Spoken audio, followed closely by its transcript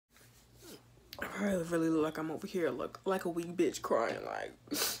I really look like I'm over here, look like a weak bitch crying, like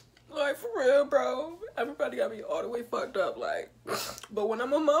for real, bro. Everybody got me all the way fucked up, like. But when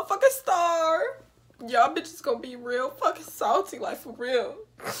I'm a motherfucking star, y'all bitches gonna be real fucking salty, like for real.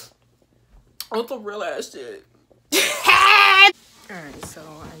 On some real ass shit. Alright, so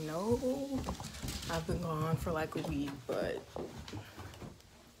I know I've been gone for like a week, but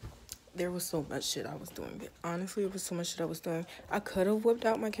there was so much shit I was doing. Honestly, it was so much shit I was doing. I could have whipped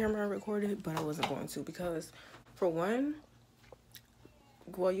out my camera and recorded, but I wasn't going to because, for one,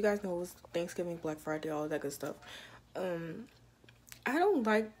 well, you guys know it was Thanksgiving, Black Friday, all that good stuff. I don't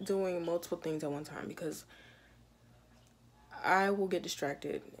like doing multiple things at one time because I will get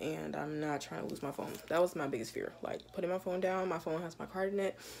distracted and I'm not trying to lose my phone. That was my biggest fear. Like, putting my phone down, my phone has my card in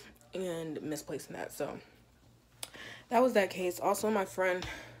it, and misplacing that. So, that was that case. Also, my friend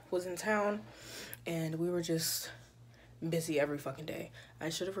was in town and we were just busy every fucking day. I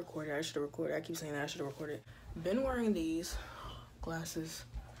should have recorded. I keep saying that I should have recorded. Been wearing these glasses.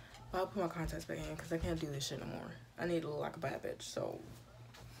 I'll put my contacts back in because I can't do this shit no more. I need to look like a bad bitch, so.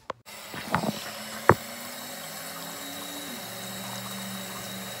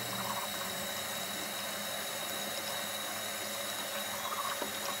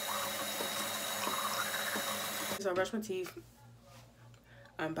 So I brushed my teeth.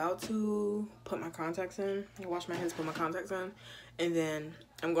 I'm about to put my contacts in, wash my hands, put my contacts in, and then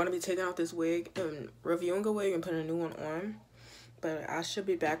I'm going to be taking out this wig and reviewing a wig and putting a new one on. But I should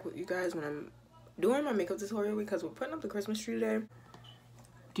be back with you guys when I'm doing my makeup tutorial because we're putting up the Christmas tree today.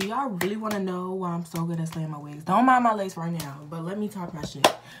 Do y'all really want to know why I'm so good at slaying my wigs? Don't mind my lace right now, but let me talk my shit.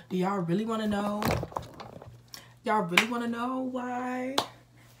 Do y'all really want to know? Y'all really want to know why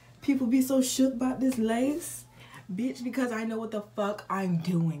people be so shook about this lace? Bitch, because I know what the fuck I'm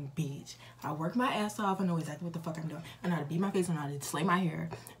doing, bitch. I work my ass off. I know exactly what the fuck I'm doing. I know how to beat my face. I know how to slay my hair.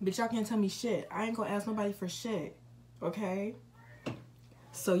 Bitch, y'all can't tell me shit. I ain't gonna ask nobody for shit. Okay?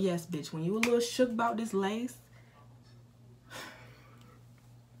 So, yes, bitch, when you a little shook about this lace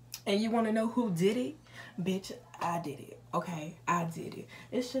and you want to know who did it, bitch, I did it. Okay? I did it.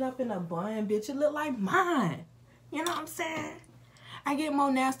 It's shit up in a bun, bitch. It look like mine. You know what I'm saying? I get more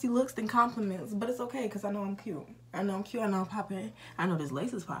nasty looks than compliments, but it's okay because I know I'm cute. I know I'm cute. I know I'm popping. I know this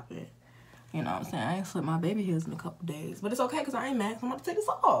lace is popping. You know what I'm saying? I ain't slipped my baby hairs in a couple days, but it's okay because I ain't mad. I'm about to take this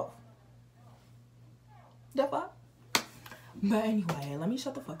off. The fuck? But anyway, let me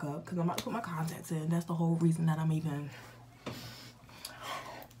shut the fuck up because I'm about to put my contacts in. That's the whole reason that I'm even.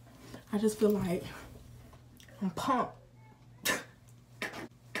 I just feel like I'm pumped.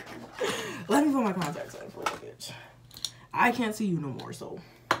 Let me put my contacts in for a bitch. I can't see you no more, so.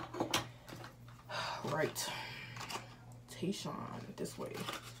 Right. Tayshawn, this way.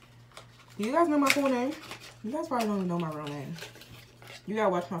 Do you guys know my full name? You guys probably don't even know my real name. You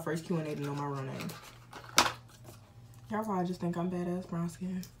gotta watch my first Q&A to know my real name. Y'all probably just think I'm badass brown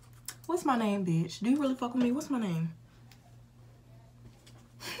skin. What's my name, bitch? Do you really fuck with me? What's my name?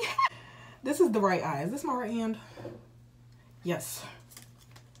 This is the right eye. Is this my right hand? Yes.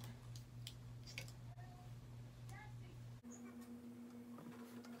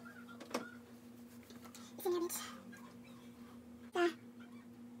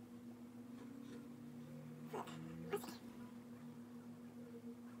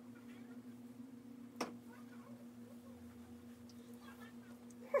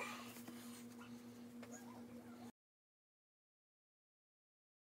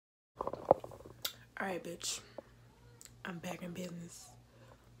 Alright, bitch. I'm back in business.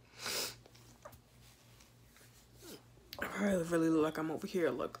 I really look like I'm over here,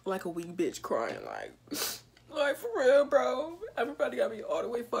 look like a weak bitch crying, like for real, bro. Everybody got me all the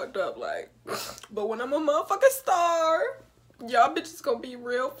way fucked up, like. But when I'm a motherfucking star, y'all bitches gonna be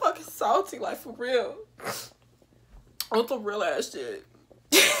real fucking salty, like for real. On some real ass shit.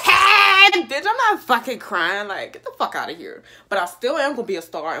 Bitch, I'm not fucking crying. Like, get the fuck out of here. But I still am gonna be a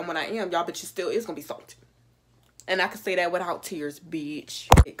star, and when I am, y'all bitches still is gonna be salty. And I can say that without tears, bitch.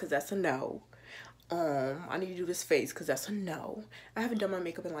 Because that's a no. I need to do this face because that's a no. I haven't done my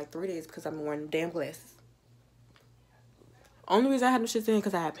makeup in like 3 days because I've been wearing damn glasses. Only reason I had no shit in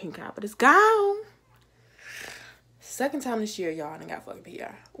because I had pink eye, but it's gone. Second time this year, y'all, and I got fucking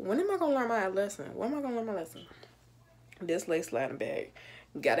PI. When am I gonna learn my lesson? When am I gonna learn my lesson? This lace sliding bag.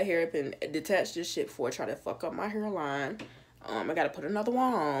 Gotta hurry up and detach this shit before I try to fuck up my hairline. I gotta put another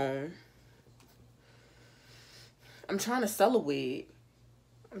one on. I'm trying to sell a wig.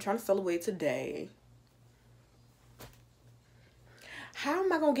 I'm trying to sell a wig today. How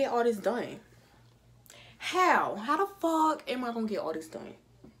am I gonna get all this done? How? How the fuck am I gonna get all this done?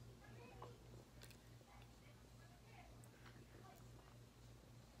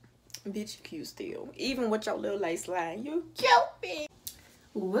 Bitch, you cute still. Even with your little lace line, you cute, bitch.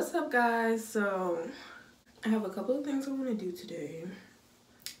 What's up, guys? So, I have a couple of things I want to do today.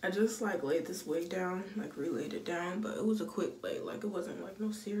 I just like laid this wig down, like relaid it down, but it was a quick lay. Like, it wasn't like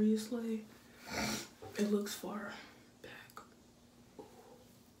no serious lay. It looks far back. Ooh,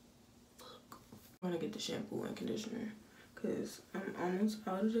 look. I want to get the shampoo and conditioner because I'm almost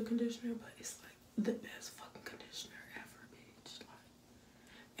out of the conditioner, but it's like the best fucking conditioner ever, bitch.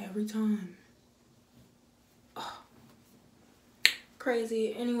 Like, every time. Oh.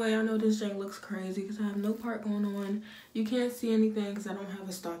 Crazy. Anyway, I know this thing looks crazy because I have no part going on. You can't see anything because I don't have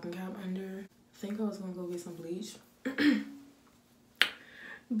a stocking cap under. I think I was going to go get some bleach.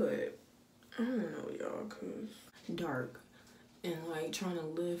 But I don't know, y'all, because dark and like trying to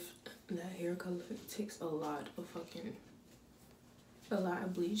lift that hair color takes a lot of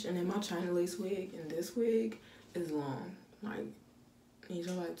bleach. And then my China lace wig and this wig is long. Like, these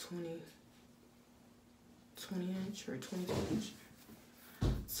are like 20 inch or 22 inch.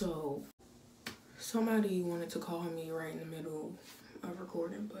 So somebody wanted to call me right in the middle of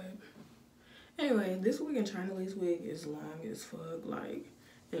recording, but anyway, this wig and China lace wig is long as fuck, like,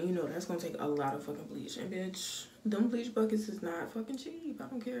 and you know that's gonna take a lot of fucking bleach. And bitch, them bleach buckets is not fucking cheap. I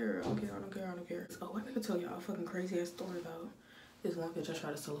don't care. So I gotta tell y'all a fucking crazy ass story about this one bitch I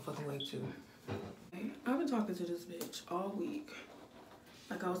tried to sell a fucking wig to. I've been talking to this bitch all week.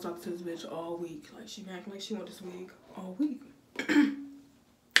 Like, I was talking to this bitch all week. Like, she been acting like she want this wig all week.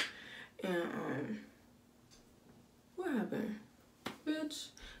 And what happened, bitch?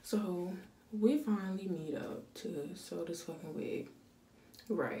 So we finally meet up to sew this fucking wig,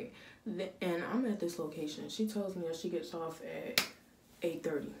 right? And I'm at this location. She tells me that she gets off at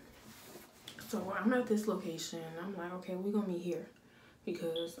 8:30. So I'm at this location. I'm like, okay, we're gonna meet here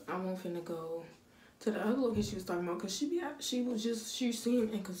because I won't finna go to the other location she was talking about because she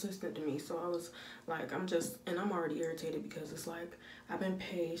seemed inconsistent to me. So I was like, I'm already irritated because it's like I've been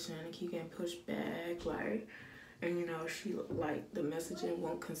patient and keep getting pushed back, like, and you know, she like the messaging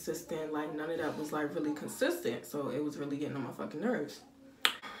wasn't consistent, like none of that was like really consistent, so it was really getting on my fucking nerves.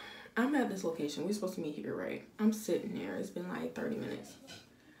 I'm at this location, we're supposed to meet here, right? I'm sitting there, it's been like 30 minutes.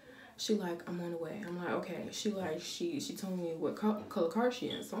 She like, I'm on the way. I'm like, okay. She like, she told me what color car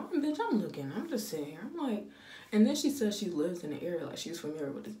she in. So I'm looking. I'm just sitting here. I'm like, and then she says she lives in the area. Like, she's familiar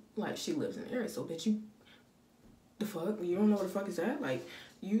with it. Like, she lives in the area. So, bitch, the fuck? You don't know where the fuck is at? Like,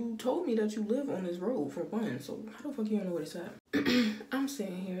 you told me that you live on this road for one. So, how the fuck you don't know where it's at? I'm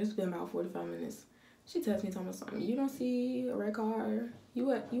sitting here. It's been about 45 minutes. She texts me talking about something. You don't see a red car?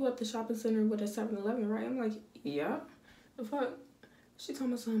 You at the shopping center with a 7-Eleven, right? I'm like, yeah. The fuck? She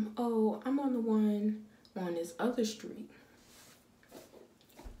told me something, oh, I'm on the one on this other street.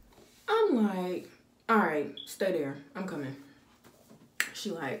 I'm like, all right, stay there. I'm coming.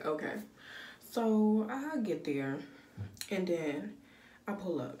 She like, okay. So I get there, and then I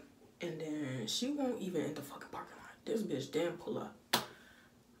pull up, and then she won't even in the fucking parking lot. This bitch didn't pull up.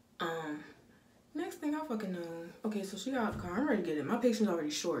 Next thing I fucking know, okay, so she got out the car. I'm ready to get it. My patience already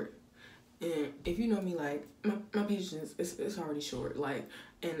short. And if you know me, like, my patience is already short. Like,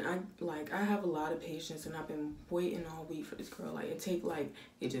 and I have a lot of patience, and I've been waiting all week for this girl. Like,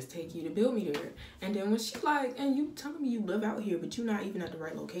 it just take you to build me there. And then when she like, and you telling me you live out here, but you're not even at the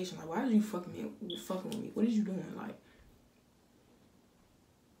right location. Like, why did you fucking with me? What are you doing? Like,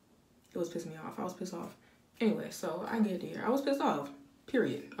 it was pissing me off. I was pissed off. Anyway, so I get there. I was pissed off.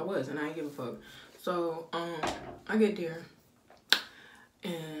 Period. I was, and I didn't give a fuck. So, I get there.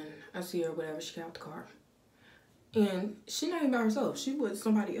 And I see her, whatever, she got out the car. And she not even by herself. She with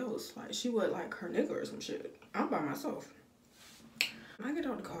somebody else. Like, she with, like, her nigga or some shit. I'm by myself. I get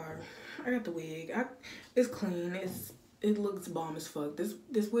out the car. I got the wig. It's clean. It looks bomb as fuck. This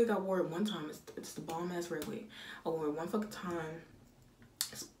wig I wore it one time. It's the bomb-ass red wig. I wore it one fucking time.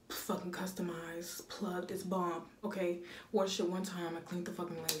 It's fucking customized, plugged. It's bomb, okay? Wore the shit one time. I cleaned the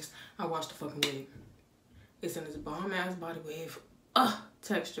fucking lace. I washed the fucking wig. It's in this bomb-ass body wave.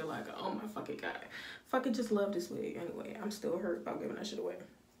 Texture, like, oh my fucking god. Fucking just love this wig. Anyway, I'm still hurt about giving that shit away.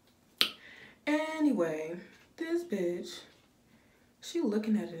 Anyway, this bitch, she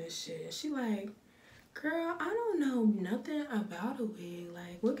looking at it and shit. She like, girl, I don't know nothing about a wig.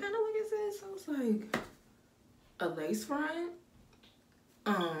 Like, what kind of wig is this? I was like, a lace front?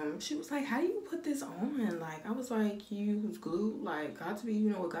 She was like, how do you put this on? Like, I was like, use glue, like, Gatsby, you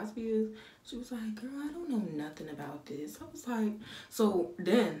know what Gatsby is? She was like, girl, I don't know nothing about this. I was like, so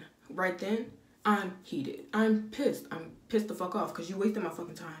then, right then, I'm heated. I'm pissed. I'm pissed the fuck off because you wasted my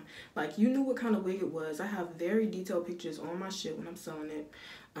fucking time. Like, you knew what kind of wig it was. I have very detailed pictures on my shit when I'm selling it.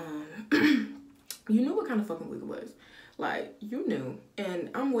 You knew what kind of fucking wig it was. Like, you knew.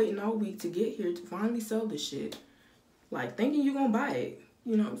 And I'm waiting all week to get here to finally sell this shit. Like, thinking you gonna buy it.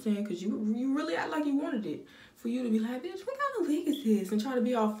 You know what I'm saying? Because you really act like you wanted it. For you to be like, bitch, what kind of wig is this? And try to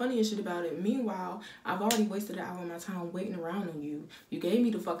be all funny and shit about it. Meanwhile, I've already wasted an hour of my time waiting around on you. You gave me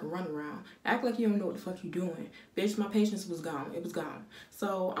the fucking runaround. Act like you don't know what the fuck you doing. Bitch, my patience was gone. It was gone.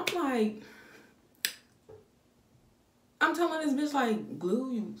 So, I'm like... I'm telling this bitch, like,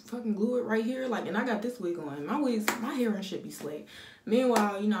 you fucking glue it right here. Like, and I got this wig on. My hair and shit be slick.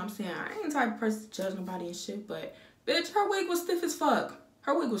 Meanwhile, you know what I'm saying? I ain't the type of person to judge nobody and shit, but, bitch, her wig was stiff as fuck.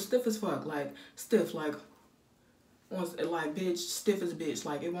 Her wig was stiff as fuck. Like, stiff, like, bitch, stiff as a bitch.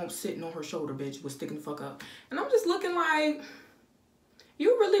 Like, it won't sit on her shoulder, bitch. It was sticking the fuck up. And I'm just looking like,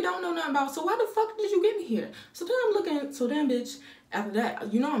 you really don't know nothing about, so why the fuck did you get me here? So then I'm looking, so then, bitch, after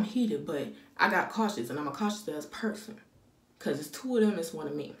that, you know I'm heated, but I got cautious, and I'm a cautious ass person. Because it's two of them, it's one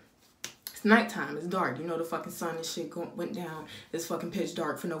of me. It's nighttime, it's dark. You know the fucking sun and shit went down. It's fucking pitch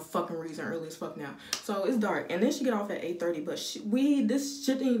dark for no fucking reason, early as fuck now. So it's dark. And then she get off at 8:30, but this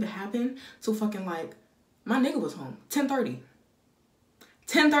shit didn't even happen till fucking like, my nigga was home. 10:30.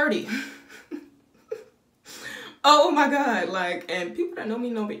 10:30. Oh my God. Like, and people that know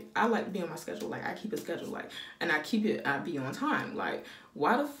me, I like to be on my schedule. Like, I keep a schedule, like, and I be on time. Like,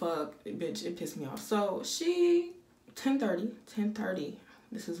 why the fuck, bitch, it pissed me off. So 10:30,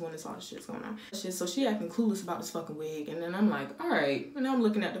 this is when all the shit's going on. So she acting clueless about this fucking wig, and then I'm like, all right. And I'm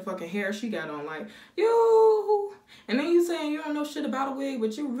looking at the fucking hair she got on, like, yo. And then you saying you don't know shit about a wig,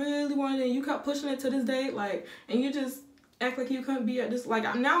 but you really wanted it, and you kept pushing it to this day, like, and you just act like you couldn't be at this, like,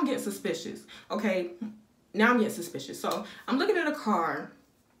 now I'm getting suspicious, okay? Now I'm getting suspicious. So I'm looking at a car.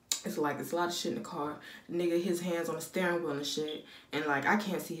 It's like, it's a lot of shit in the car. The nigga, his hands on the steering wheel and shit, and like, I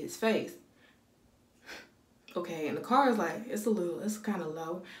can't see his face. Okay, and the car is like, it's kind of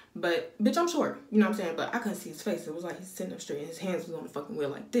low, but bitch, I'm short, you know what I'm saying? But I couldn't see his face. It was like he's sitting up straight and his hands was on the fucking wheel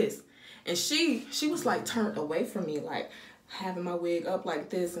like this. And she was like turned away from me, like having my wig up like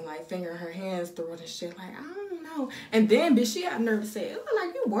this and like fingering her hands through it and shit. Like, I don't know. And then, bitch, she had nerve to say, it looked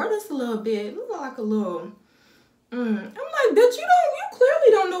like you wore this a little bit. It looked like a little, I'm like, bitch, you clearly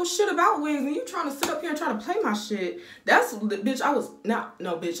don't know shit about wigs, and you trying to sit up here and try to play my shit. That's, bitch, I was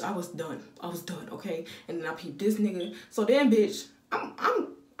done. I was done, okay? And then I peeped this nigga. So then, bitch, I'm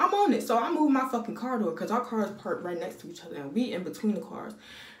on it. So I moved my fucking car door, because our cars parked right next to each other, and we in between the cars.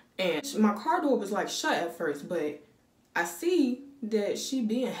 And my car door was like shut at first, but I see that she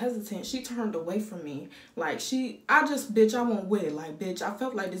being hesitant. She turned away from me. Like, I won't with it. Like, bitch, I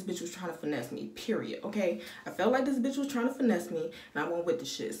felt like this bitch was trying to finesse me, period, okay? I felt like this bitch was trying to finesse me, and I won't with the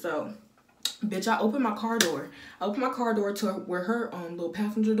shit. So, bitch, I opened my car door. I opened my car door to where her little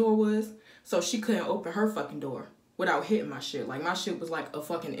passenger door was, so she couldn't open her fucking door without hitting my shit. Like, my shit was like a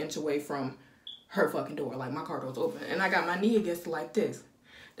fucking inch away from her fucking door. Like, my car door was open, and I got my knee against it like this.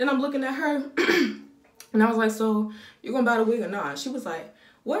 Then I'm looking at her, and I was like, so, you gonna buy the wig or not? She was like,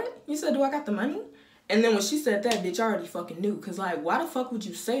 what? You said, do I got the money? And then when she said that, bitch, I already fucking knew. Because, like, why the fuck would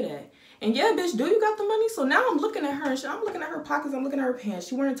you say that? And yeah, bitch, do you got the money? So now I'm looking at her and shit. I'm looking at her pockets. I'm looking at her pants.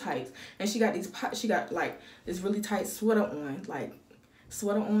 She wearing tights. And she got like, this really tight sweater on. Like,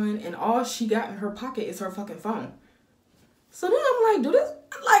 sweater on. And all she got in her pocket is her fucking phone. So then I'm like,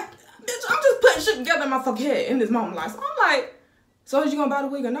 like, bitch, I'm just putting shit together in my fucking head in this moment. Like, so I'm like, so is you gonna buy the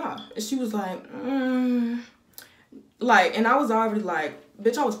wig or not? And she was like, like, and I was already like,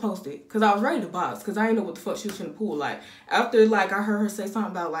 bitch, I was posted. Because I was ready to box. Because I didn't know what the fuck she was finna pull. Like, after, like, I heard her say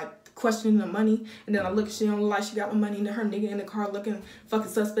something about, like, questioning the money. And then I look, she don't look like she got my money. And then her nigga in the car looking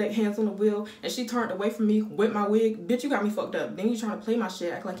fucking suspect, hands on the wheel. And she turned away from me with my wig. Bitch, you got me fucked up. Then you trying to play my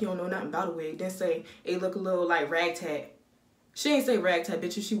shit, act like you don't know nothing about a wig. Then say, it look a little, like, ragtag. She ain't say ragtag,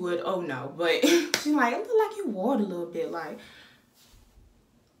 bitch. If she would, oh no. But she's like, it look like you wore it a little bit. Like,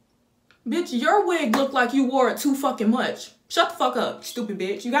 bitch, your wig looked like you wore it too fucking much. Shut the fuck up, stupid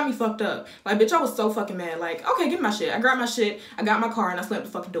bitch. You got me fucked up. Like, bitch, I was so fucking mad. Like, okay, give me my shit. I grabbed my shit, I got my car, and I slammed the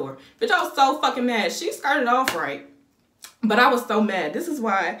fucking door. Bitch, I was so fucking mad. She started off right, but I was so mad. This is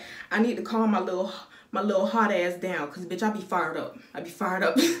why I need to calm my little hot ass down, because, bitch, I be fired up. I be fired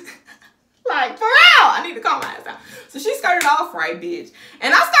up. Like, for real, I need to calm my ass down. So she started off right, bitch.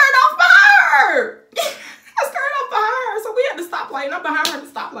 And I started off behind her. I started off behind her. So we had the stoplight, and I'm behind her at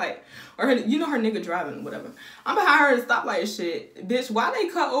the stoplight. Or her, you know, her nigga driving, whatever. I'm behind her at the stoplight and shit. Bitch, why they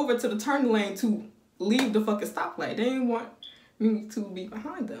cut over to the turn lane to leave the fucking stoplight? They didn't want me to be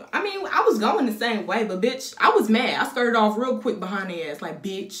behind them. I mean, I was going the same way, but bitch, I was mad. I started off real quick behind their ass. Like,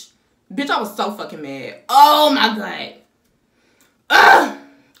 bitch. Bitch, I was so fucking mad. Oh my God. Ugh.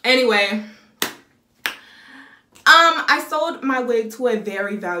 Anyway. I sold my wig to a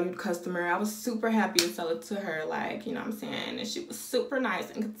very valued customer. I was super happy to sell it to her, like, you know what I'm saying? And she was super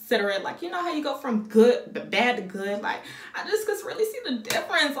nice and considerate. Like, you know how you go from bad to good? Like, I just could really see the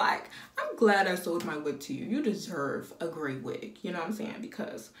difference. Like, I'm glad I sold my wig to you. You deserve a great wig, you know what I'm saying?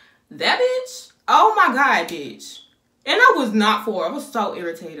 Because that bitch, oh my God, bitch. And I was not for it. I was so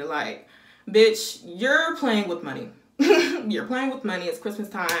irritated. Like, bitch, you're playing with money. You're playing with money. It's Christmas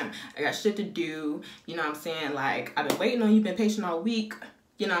time. I got shit to do. You know what I'm saying? Like, I've been waiting on you. Been patient all week.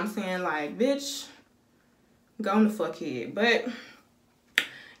 You know what I'm saying? Like, bitch, go on the fuck head. But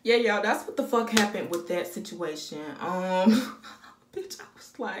yeah, y'all, that's what the fuck happened with that situation. Bitch, I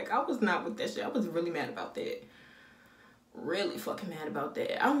was like, I was not with that shit. I was really mad about that. Really fucking mad about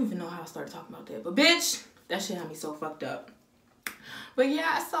that. I don't even know how I started talking about that. But bitch, that shit had me so fucked up. But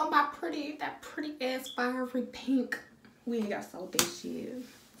yeah, I saw that pretty ass fiery pink wig. I sold this shit.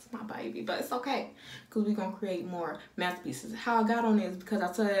 It's my baby, but it's okay because we're gonna create more masterpieces. How I got on this because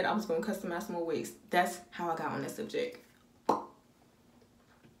I said I was gonna customize more wigs. That's how I got on that subject.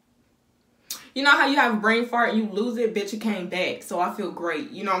 You know how you have a brain fart and you lose it, bitch, it came back. So I feel great.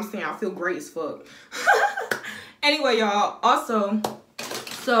 You know what I'm saying? I feel great as fuck. Anyway, y'all, also,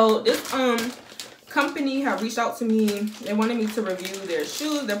 so this company have reached out to me. They wanted me to review their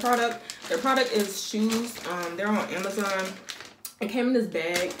shoes, their product. Their product is shoes. They're on Amazon. It came in this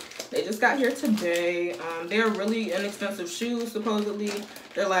bag. They just got here today. They're really inexpensive shoes, supposedly.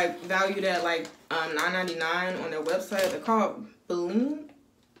 They're like valued at like $9.99 on their website. They're called Brilliant,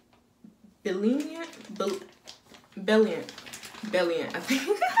 I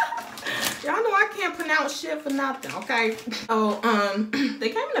think. Y'all know I can't pronounce shit for nothing, okay? So, they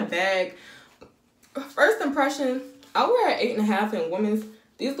came in a bag. First impression, I wear an 8.5 in women's.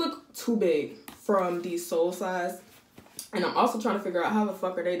 These look too big from the sole size. And I'm also trying to figure out how the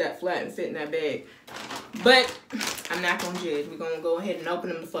fuck are they that flat and fit in that bag. But I'm not gonna judge. We're gonna go ahead and open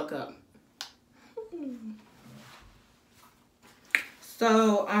them the fuck up.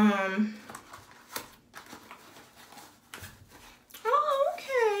 So, oh,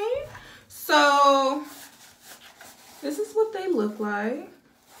 okay. So, this is what they look like.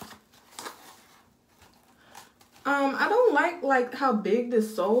 I don't like how big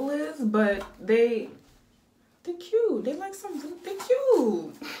this sole is, but they're cute. They like they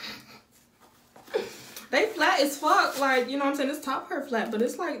cute. They flat as fuck, like, you know what I'm saying? This top part flat, but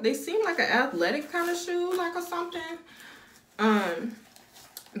it's like, they seem like an athletic kind of shoe, like, or something.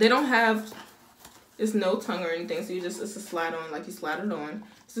 They don't have, it's no tongue or anything, so it's a slide on, like you slide it on.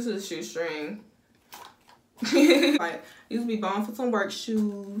 So this is a shoestring. Like, these would be bomb for some work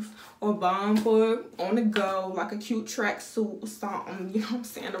shoes, or bomb for on the go, like a cute tracksuit or something, you know what I'm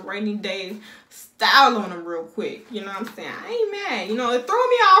saying? A rainy day style on them real quick, you know what I'm saying? I ain't mad, you know, it threw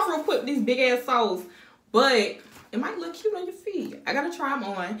me off real quick, these big ass soles, but it might look cute on your feet. I gotta try them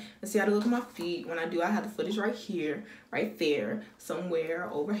on and see how they look on my feet. When I do, I have the footage right here, right there, somewhere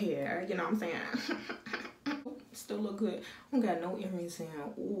over here, you know what I'm saying? Still look good. I don't got no earrings in.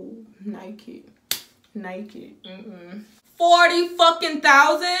 Ooh, Nike. 40 fucking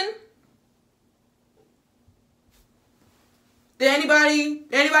thousand. Did anybody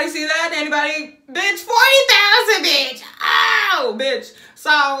see that? Anybody? Bitch, 40,000, bitch. Oh, bitch.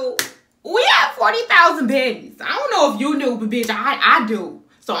 So we have 40,000 baddies. I don't know if you knew, but bitch, I do.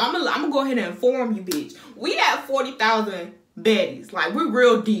 So I'm gonna go ahead and inform you, bitch. We have 40,000 baddies. Like, we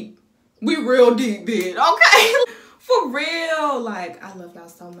real deep. We real deep, bitch. Okay. For real. Like, I love y'all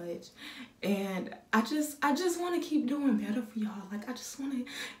so much. And I just want to keep doing better for y'all. Like, I just want to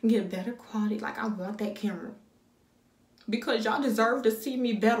get better quality. Like, I want that camera. Because y'all deserve to see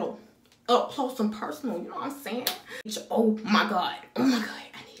me better. Up close and personal. You know what I'm saying? Oh my God. Oh my God.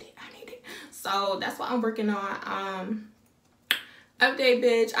 I need it. So, that's what I'm working on. Update,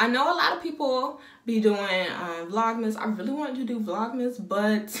 bitch. I know a lot of people be doing Vlogmas. I really wanted to do Vlogmas,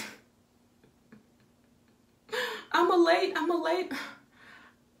 but I'm late.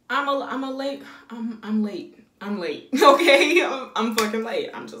 Okay, I'm fucking late.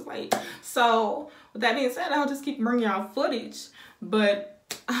 I'm just late. So with that being said, I'll just keep bringing y'all footage, but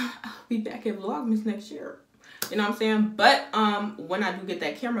I'll be back at Vlogmas next year. You know what I'm saying? But when I do get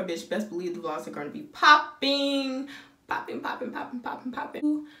that camera, bitch, best believe the vlogs are going to be popping.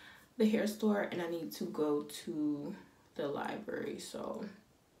 The hair store, and I need to go to the library, so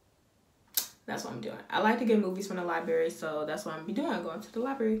that's what I'm doing. I like to get movies from the library, so that's what I'm gonna be doing. Going to the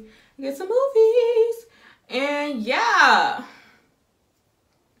library and get some movies. And yeah.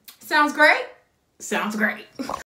 Sounds great? Sounds great.